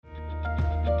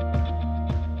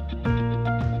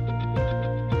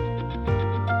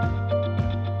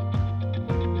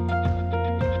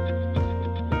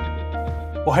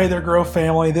Well, hey there, Grove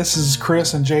family. This is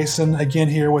Chris and Jason again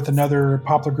here with another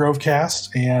Poplar Grove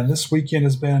cast. And this weekend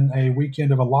has been a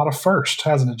weekend of a lot of firsts,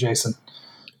 hasn't it, Jason?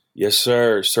 Yes,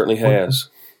 sir. Certainly has.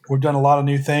 We've done a lot of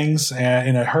new things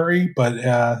in a hurry, but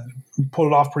we pulled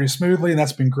it off pretty smoothly, and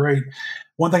that's been great.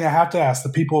 One thing I have to ask, the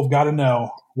people have got to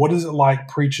know, what is it like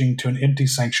preaching to an empty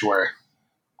sanctuary?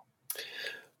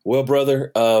 Well,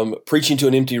 brother, preaching to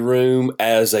an empty room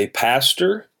as a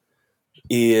pastor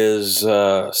is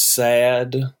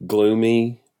sad,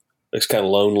 gloomy. It's kind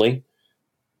of lonely.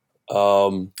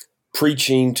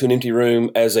 Preaching to an empty room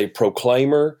as a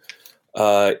proclaimer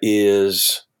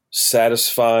is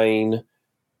satisfying.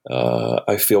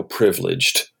 I feel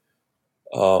privileged.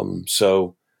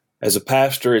 So, as a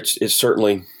pastor, it's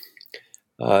certainly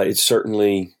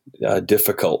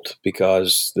difficult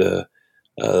because the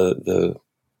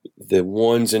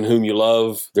ones in whom you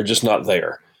love, they're just not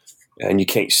there. And you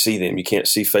can't see them. You can't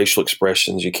see facial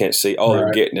expressions. You can't see, oh, they're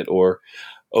getting it, or,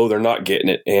 oh, they're not getting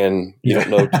it. And you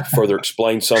don't know to further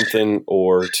explain something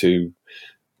or to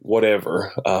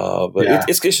whatever. But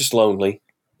it's just lonely.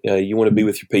 You want to be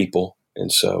with your people.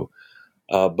 And so,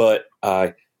 but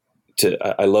I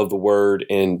love the word,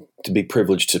 and to be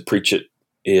privileged to preach it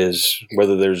is,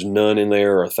 whether there's none in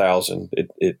there or 1,000,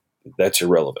 that's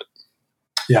irrelevant.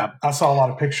 Yeah. I saw a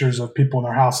lot of pictures of people in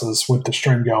their houses with the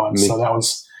stream going. So that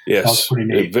was pretty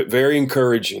neat. Very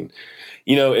encouraging.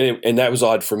 And that was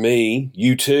odd for me.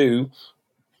 You too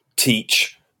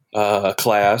teach a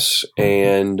class,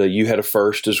 and you had a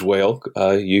first as well.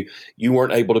 You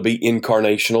weren't able to be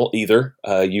incarnational either.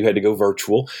 You had to go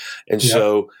virtual. And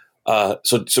so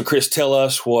Chris, tell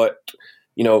us what,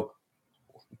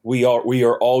 we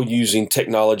are all using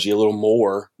technology a little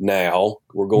more now.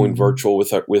 We're going virtual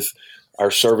with our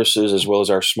services as well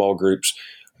as our small groups.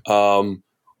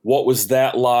 What was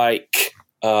that like?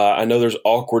 I know there's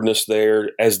awkwardness there,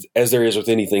 as there is with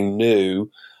anything new.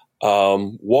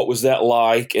 What was that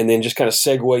like? And then just kind of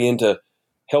segue into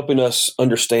helping us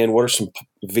understand what are some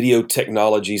video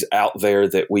technologies out there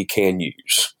that we can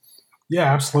use.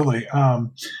 Yeah, absolutely.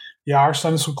 Our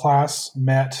Sunday school class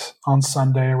met on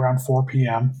Sunday around 4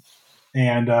 p.m.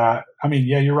 And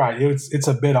you're right. It's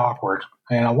a bit awkward.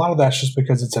 And a lot of that's just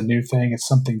because it's a new thing. It's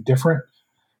something different.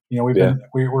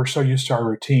 We're so used to our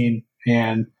routine,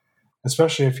 and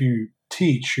especially if you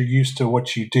teach, you're used to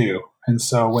what you do. And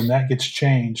so when that gets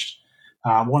changed,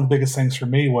 one of the biggest things for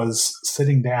me was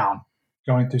sitting down,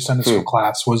 going through Sunday school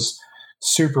class was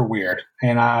super weird.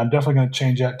 And I'm definitely going to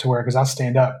change that to where, because I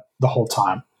stand up the whole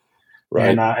time.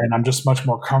 Right. And I'm just much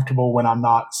more comfortable when I'm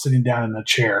not sitting down in a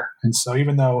chair. And so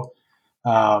even though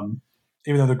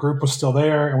the group was still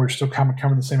there and we were still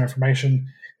covering the same information,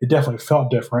 it definitely felt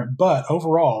different. But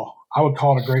overall, I would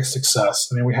call it a great success.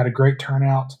 I mean, we had a great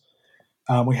turnout.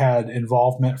 We had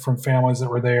involvement from families that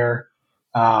were there.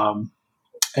 I'm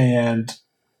not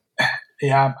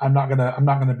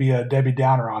gonna be a Debbie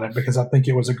Downer on it, because I think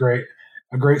it was a great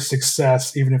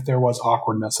success, even if there was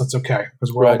awkwardness. That's okay,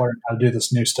 because we're all learning how to do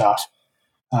this new stuff.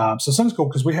 So Sunday school,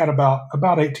 because we had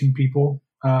about 18 people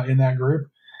in that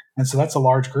group, and so that's a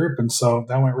large group, and so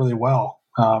that went really well.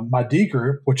 My D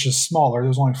group, which is smaller,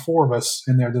 there's only 4 of us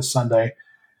in there this Sunday,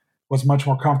 was much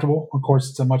more comfortable. Of course,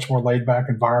 it's a much more laid back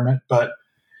environment, but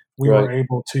we were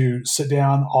able to sit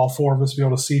down, all 4 of us, be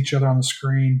able to see each other on the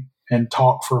screen and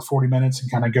talk for 40 minutes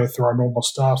and kind of go through our normal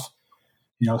stuff.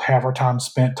 Have our time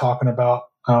spent talking about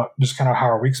just kind of how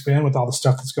our week's been with all the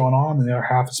stuff that's going on, and the other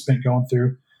half is spent going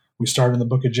through. We started in the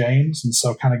book of James, and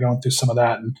so kind of going through some of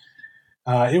that, and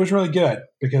it was really good,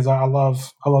 because I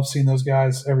love seeing those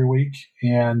guys every week,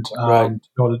 and be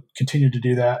able to continue to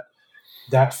do that.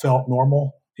 That felt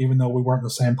normal, even though we weren't in the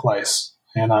same place,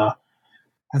 and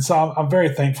so I'm very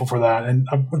thankful for that. And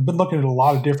I've been looking at a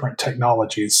lot of different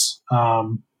technologies,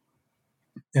 and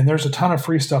there's a ton of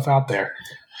free stuff out there.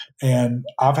 And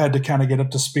I've had to kind of get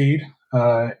up to speed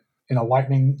in a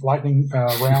lightning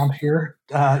round here,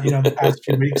 the past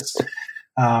few weeks.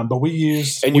 But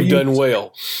you've done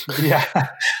well.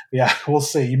 Yeah, we'll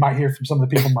see. You might hear from some of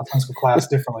the people in my Sunday school class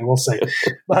differently. We'll see.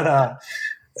 But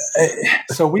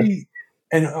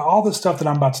and all the stuff that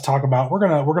I'm about to talk about, we're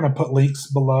gonna put links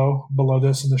below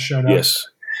this in the show notes. Yes.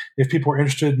 If people are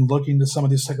interested in looking to some of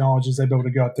these technologies, they'll be able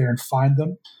to go out there and find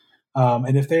them.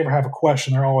 And if they ever have a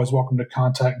question, they're always welcome to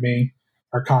contact me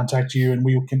or contact you, and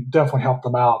we can definitely help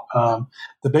them out.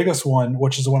 The biggest one,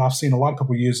 which is the one I've seen a lot of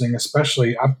people using,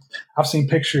 especially I've seen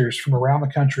pictures from around the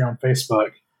country on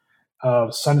Facebook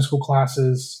of Sunday school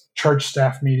classes, church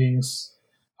staff meetings,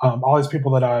 all these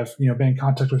people that I've been in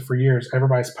contact with for years.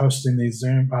 Everybody's posting these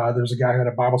Zoom. There's a guy who had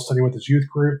a Bible study with his youth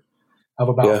group of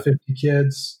about 50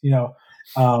 kids.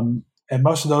 and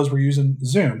most of those were using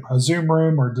Zoom, a Zoom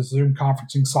room or the Zoom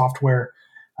conferencing software.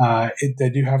 They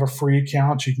do have a free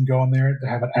account. You can go in there. They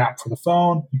have an app for the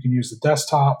phone. You can use the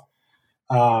desktop.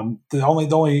 The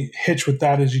only hitch with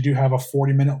that is you do have a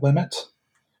 40-minute limit.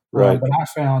 Right. But I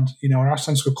found, in our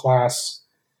Sunday school class,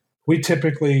 we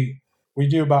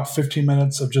do about 15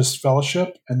 minutes of just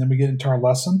fellowship, and then we get into our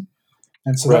lesson.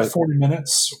 And so that 40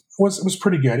 minutes was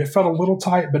pretty good. It felt a little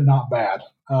tight, but not bad.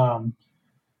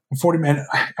 40 minutes,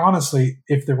 honestly,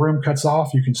 if the room cuts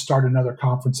off, you can start another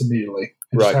conference immediately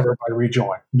and just have everybody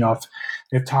rejoin.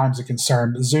 If time's a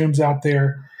concern. Zoom's out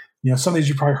there. Some of these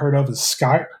you probably heard of is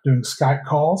Skype, doing Skype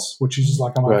calls, which uses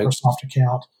like a Microsoft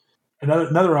account.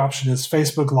 Another option is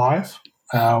Facebook Live.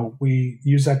 We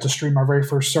used that to stream our very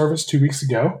first service 2 weeks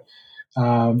ago.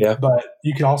 But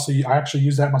you can also, I actually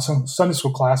use that in my Sunday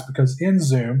school class because in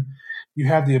Zoom, you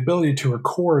have the ability to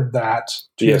record that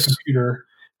to your computer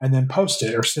and then post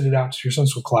it or send it out to your Sunday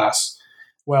school class.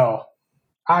 Well,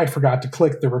 I forgot to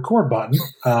click the record button,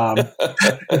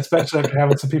 especially after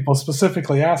having some people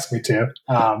specifically ask me to.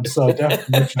 So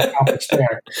definitely accomplished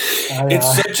there.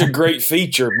 It's such a great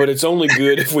feature, but it's only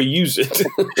good if we use it.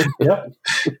 Yep,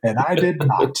 and I did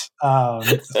not.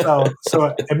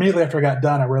 So immediately after I got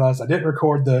done, I realized I didn't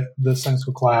record the Sunday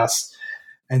school class.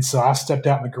 And so I stepped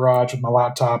out in the garage with my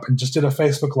laptop and just did a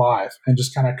Facebook Live and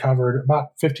just kind of covered about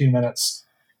 15 minutes,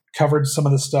 covered some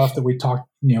of the stuff that we talked,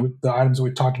 the items that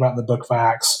we talked about in the book of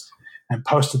Acts, and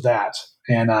posted that.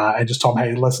 And I just told them,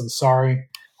 hey, listen, sorry,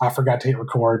 I forgot to hit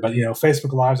record. But,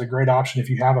 Facebook Live is a great option if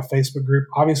you have a Facebook group.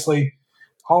 Obviously,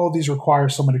 all of these require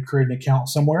someone to create an account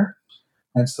somewhere.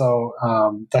 And so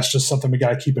that's just something we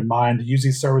got to keep in mind. To use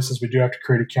these services, we do have to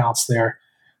create accounts there.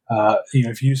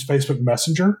 If you use Facebook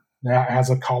Messenger, that has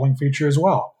a calling feature as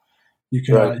well. You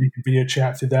can video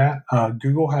chat through that.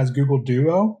 Google has Google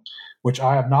Duo, which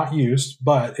I have not used,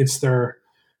 but it's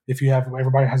if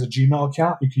everybody has a Gmail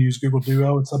account, you can use Google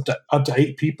Duo. It's up to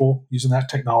 8 people using that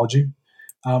technology.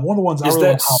 One of the ones I really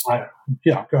want to highlight.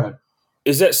 Yeah, go ahead.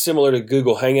 Is that similar to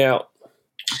Google Hangout?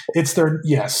 It's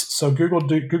yes. So Google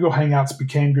Hangouts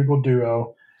became Google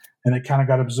Duo, and it kind of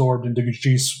got absorbed into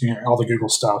all the Google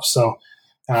stuff. So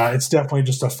it's definitely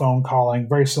just a phone calling,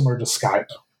 very similar to Skype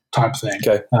type thing.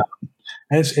 Okay.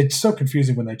 And it's so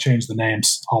confusing when they change the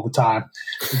names all the time.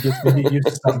 You get used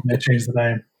to stuff when they change the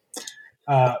name.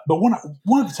 But one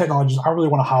of the technologies I really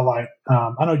want to highlight,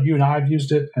 I know you and I have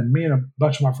used it, and me and a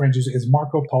bunch of my friends use it, is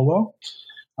Marco Polo.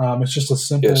 It's just a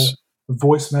simple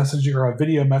voice messaging or a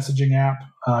video messaging app.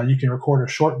 You can record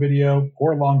a short video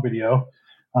or a long video,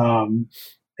 and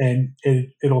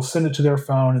it'll send it to their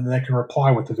phone, and then they can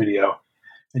reply with the video.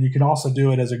 And you can also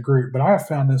do it as a group. But I have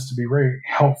found this to be very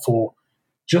helpful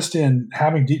just in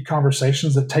having deep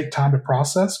conversations that take time to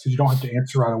process, because you don't have to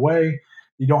answer right away.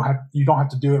 You don't have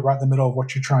to do it right in the middle of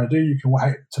what you're trying to do. You can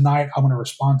wait tonight. I'm going to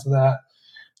respond to that.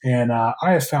 And I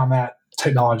have found that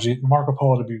technology, Marco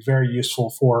Polo, to be very useful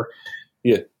for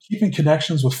keeping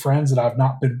connections with friends that I've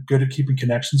not been good at keeping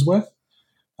connections with,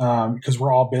 because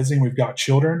we're all busy and we've got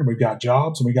children and we've got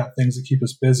jobs and we got things that keep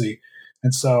us busy.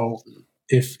 And so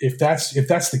if that's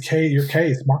your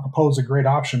case, Marco Polo is a great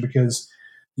option because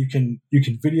you can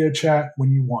video chat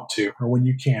when you want to, or when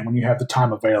you have the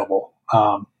time available.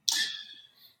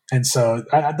 And so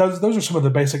those are some of the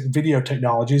basic video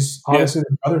technologies. Obviously,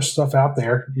 there's other stuff out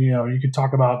there. You could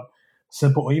talk about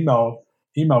simple email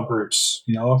groups.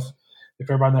 If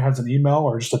everybody there has an email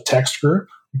or just a text group,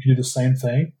 you can do the same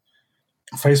thing.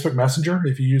 Facebook Messenger,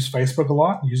 if you use Facebook a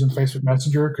lot, using Facebook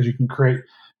Messenger because you can create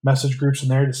message groups in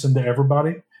there to send to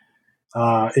everybody.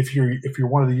 If you're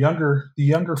one of the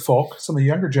younger folk, some of the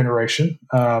younger generation,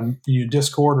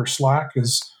 Discord or Slack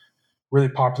is really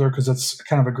popular because it's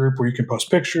kind of a group where you can post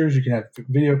pictures, you can have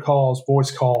video calls, voice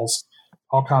calls,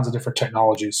 all kinds of different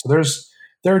technologies. So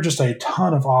there are just a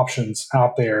ton of options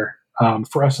out there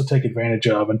for us to take advantage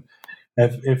of. And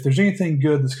if there's anything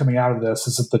good that's coming out of this,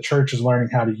 is that the church is learning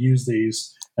how to use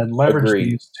these and leverage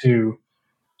these to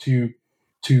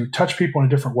touch people in a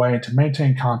different way and to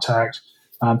maintain contact,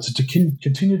 to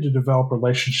continue to develop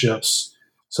relationships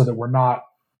so that we're not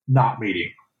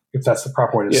meeting, if that's the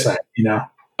proper way to say it,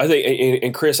 I think,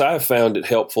 and Chris, I have found it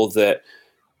helpful that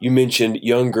you mentioned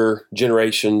younger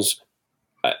generations.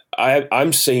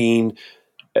 I'm seeing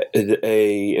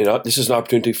this is an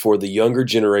opportunity for the younger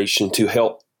generation to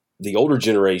help the older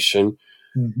generation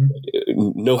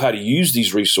know how to use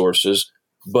these resources.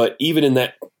 But even in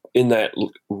that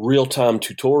real-time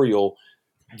tutorial,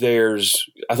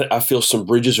 I feel some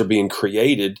bridges are being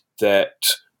created that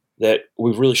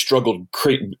we've really struggled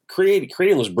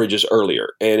creating those bridges earlier.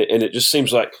 And it just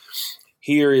seems like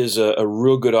here is a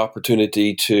real good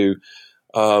opportunity to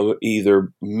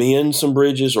either mend some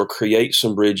bridges or create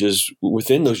some bridges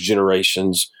within those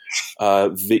generations,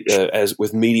 as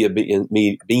with media being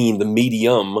the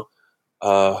medium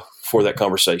for that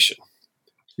conversation.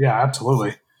 Yeah,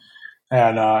 absolutely.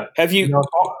 And have you?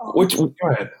 Go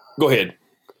ahead. Go ahead.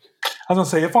 I was going to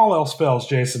say, if all else fails,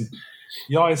 Jason,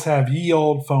 you always have ye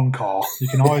old phone call. You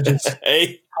can always just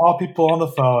call people on the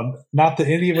phone. Not that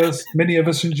many of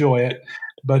us enjoy it,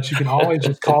 but you can always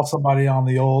just call somebody on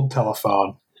the old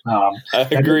telephone. I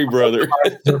agree, brother.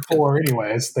 They're for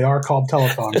anyways. They are called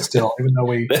telephones still, even though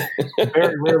we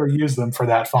very rarely use them for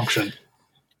that function.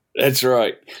 That's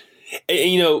right.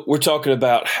 And, we're talking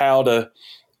about how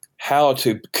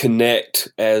to connect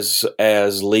as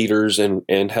leaders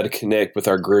and how to connect with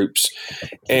our groups.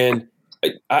 And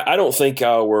I don't think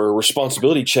our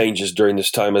responsibility changes during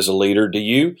this time as a leader. Do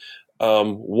you?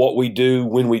 What we do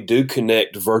when we do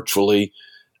connect virtually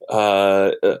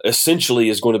essentially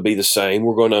is going to be the same.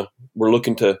 We're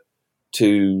looking to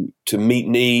meet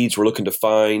needs. We're looking to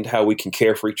find how we can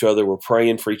care for each other. We're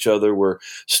praying for each other. We're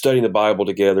studying the Bible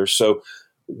together. So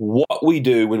what we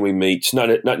do when we meet is not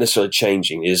necessarily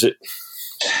changing, is it?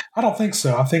 I don't think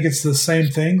so. I think it's the same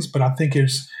things, but I think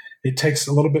it takes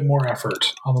a little bit more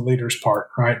effort on the leader's part,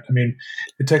 right? I mean,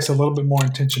 it takes a little bit more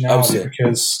intentionality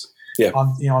because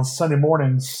on Sunday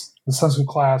mornings, the Sunday school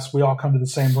class, we all come to the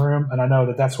same room, and I know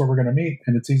that that's where we're going to meet,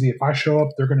 and it's easy. If I show up,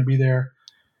 they're going to be there.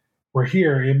 We're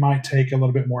here. It might take a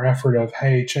little bit more effort of,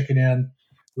 hey, checking in,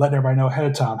 letting everybody know ahead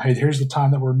of time. Hey, here's the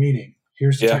time that we're meeting.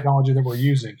 Here's the technology that we're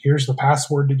using. Here's the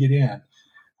password to get in.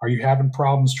 Are you having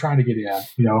problems trying to get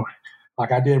in?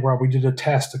 Like I did where we did a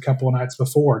test a couple of nights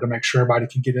before to make sure everybody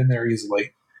could get in there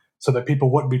easily so that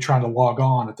people wouldn't be trying to log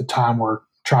on at the time we're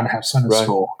trying to have Sunday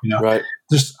school. Right.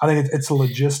 I think it's the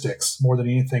logistics more than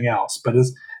anything else. But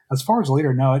as far as a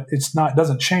leader, no, it's not. It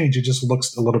doesn't change. It just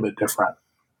looks a little bit different.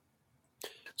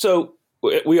 So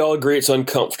we all agree it's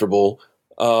uncomfortable.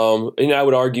 And I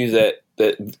would argue that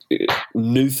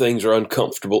new things are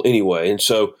uncomfortable anyway. And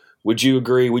so would you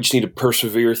agree we just need to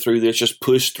persevere through this, just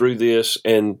push through this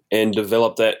and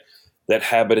develop that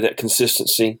habit and that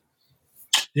consistency?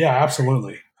 Yeah,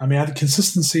 absolutely. I mean, I think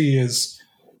consistency is,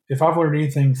 if I've learned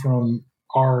anything from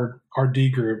our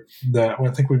D group that I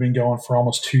think we've been going for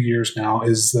almost 2 years now,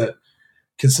 is that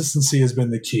consistency has been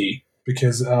the key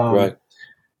because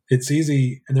it's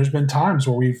easy. And there's been times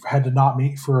where we've had to not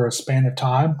meet for a span of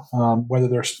time, whether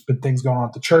there's been things going on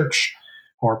at the church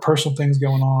or personal things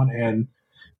going on. And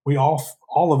we all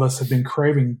of us have been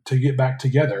craving to get back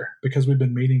together because we've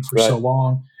been meeting for so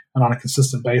long and on a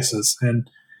consistent basis. And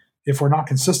if we're not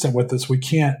consistent with this, we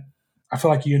can't. I feel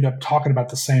like you end up talking about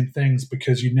the same things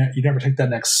because you never take that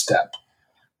next step.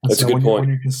 And That's a good point. When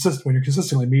you're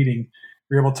consistently meeting,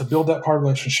 you're able to build that part of the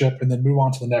relationship and then move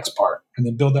on to the next part, and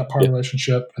then build that part of the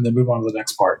relationship and then move on to the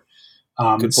next part.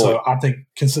 So I think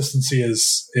consistency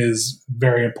is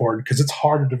very important because it's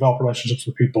hard to develop relationships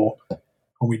with people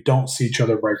when we don't see each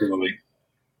other regularly.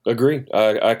 Agree.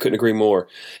 I couldn't agree more.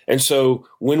 And so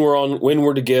when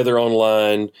we're together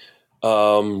online,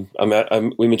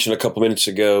 we mentioned a couple minutes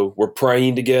ago, we're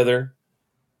praying together.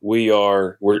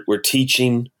 We're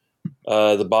teaching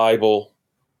the Bible.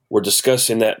 We're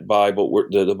discussing that Bible.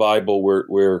 The Bible.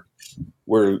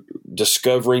 We're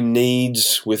discovering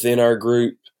needs within our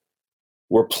group.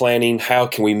 We're planning how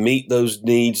can we meet those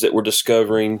needs that we're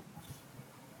discovering.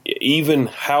 Even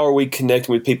how are we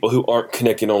connecting with people who aren't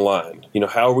connecting online?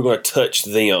 How are we going to touch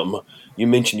them? You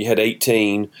mentioned you had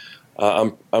 18.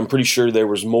 I'm pretty sure there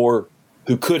was more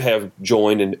who could have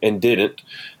joined and didn't.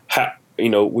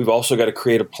 We've also got to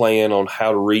create a plan on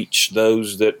how to reach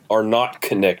those that are not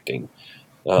connecting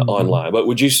online. But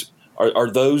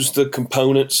are those the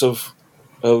components of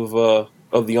the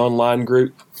online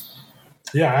group?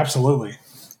 Yeah, absolutely.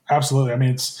 I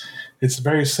mean, it's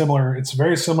very similar. It's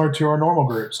very similar to our normal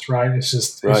groups, right? It's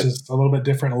just a little bit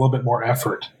different, a little bit more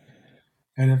effort.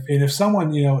 And if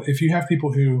someone, if you have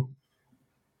people who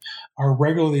are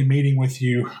regularly meeting with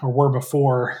you or were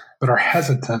before, but are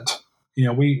hesitant,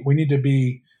 we need to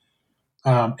be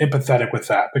empathetic with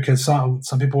that because some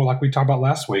people, like we talked about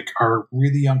last week, are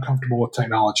really uncomfortable with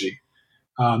technology.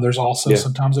 There's also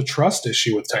sometimes a trust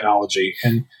issue with technology,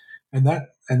 and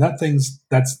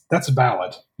that's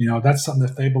valid. That's something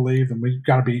that they believe, and we've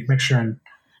got to make sure and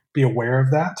be aware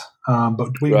of that. But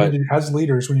we need to, as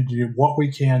leaders, we need to do what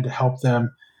we can to help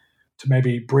them to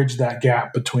maybe bridge that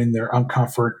gap between their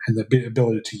uncomfort and the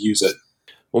ability to use it.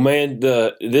 Well, man,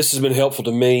 this has been helpful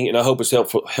to me, and I hope it's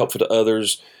helpful to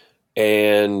others.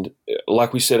 And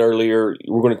like we said earlier,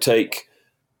 we're going to take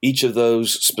each of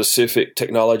those specific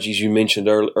technologies you mentioned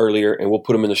earlier, and we'll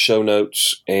put them in the show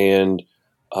notes. And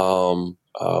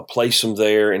place them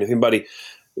there. And if anybody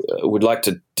would like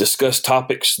to discuss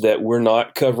topics that we're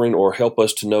not covering or help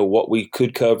us to know what we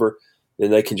could cover, then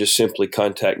they can just simply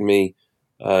contact me,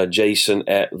 Jason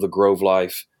at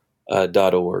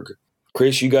thegrovelife.org.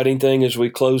 Chris, you got anything as we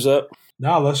close up?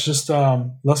 No, let's just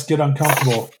let's get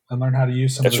uncomfortable and learn how to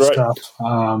use some of this stuff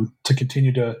to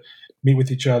continue to meet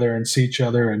with each other and see each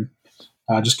other and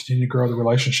just continue to grow the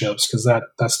relationships, because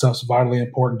that stuff's vitally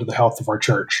important to the health of our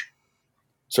church.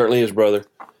 Certainly is, brother.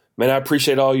 Man, I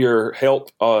appreciate all your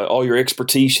help, all your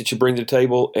expertise that you bring to the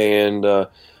table, and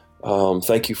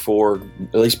thank you for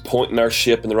at least pointing our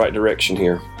ship in the right direction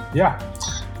here. Yeah.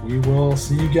 We will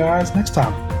see you guys next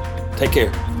time. Take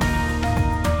care.